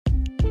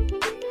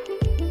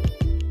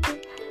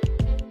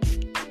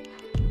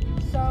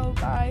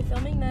by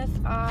filming this,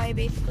 I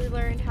basically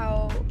learned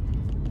how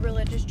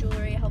religious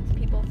jewelry helps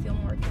people feel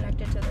more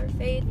connected to their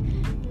faith,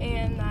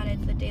 and that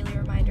it's a daily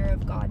reminder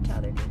of God to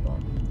other people.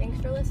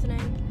 Thanks for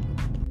listening.